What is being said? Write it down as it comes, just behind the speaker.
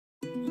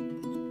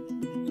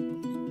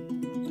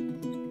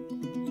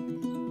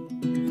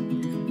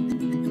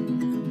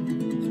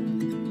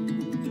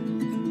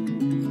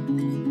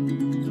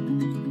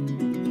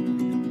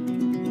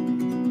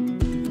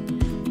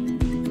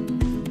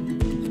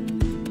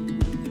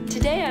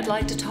Today I'd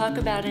like to talk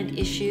about an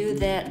issue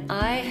that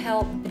I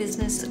help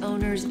business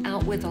owners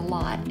out with a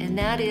lot, and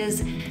that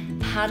is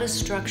how to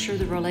structure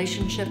the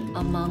relationship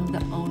among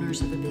the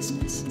owners of a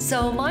business.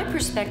 So my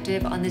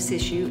perspective on this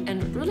issue,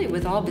 and really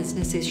with all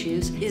business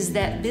issues, is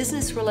that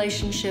business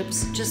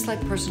relationships, just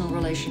like personal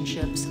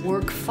relationships,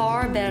 work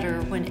far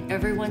better when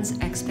everyone's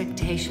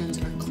expectations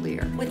are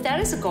clear. With that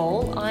as a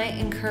goal, I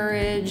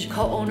encourage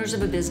co-owners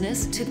of a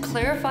business to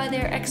clarify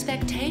their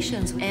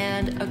expectations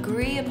and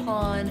agree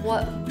upon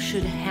what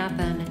should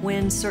happen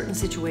when certain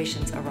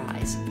situations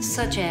arise,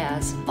 such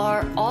as,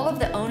 are all of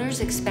the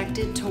owners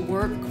expected to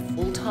work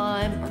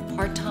full-time or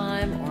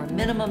part-time or a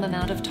minimum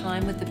amount of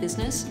time with the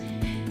business?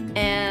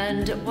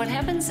 And what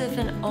happens if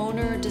an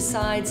owner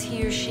decides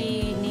he or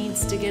she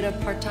needs to get a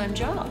part-time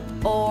job?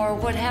 Or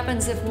what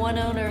happens if one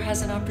owner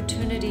has an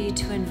opportunity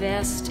to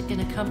invest in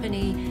a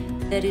company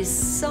that is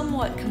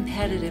somewhat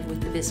competitive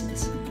with the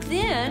business?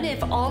 Then,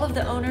 if all of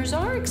the owners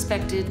are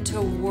expected to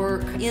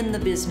work in the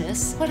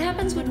business, what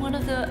happens when one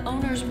of the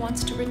owners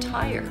wants to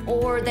retire?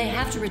 Or they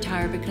have to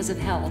retire because of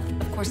health?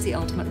 Of course, the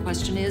ultimate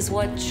question is,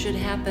 what should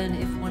happen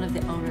if one of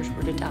the owners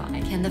were to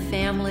die? Can the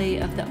family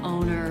of the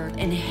owner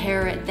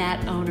inherit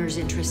that owner's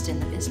interest in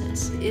the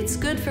business? It's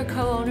good for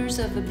co-owners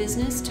of a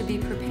business to be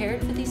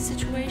prepared for these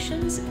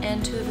situations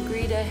and to have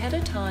agreed ahead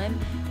of time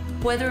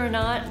whether or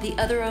not the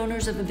other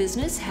owners of a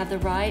business have the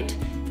right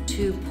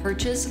to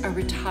purchase a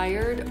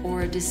retired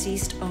or a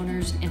deceased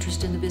owner's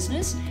interest in the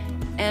business,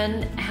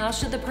 and how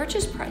should the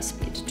purchase price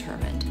be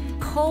determined.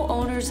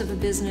 Co-owners of a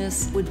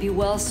business would be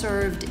well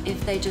served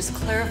if they just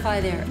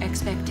clarify their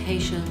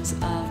expectations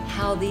of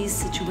how these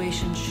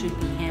situations should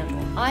be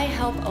handled. I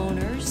help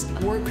owners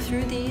work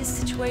through these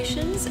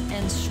situations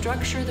and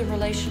structure the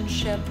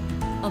relationship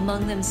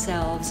among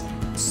themselves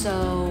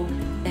so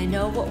they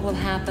know what will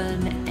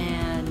happen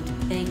and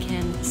they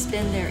can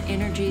spend their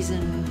energies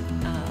and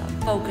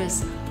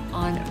focus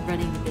on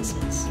running the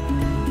business.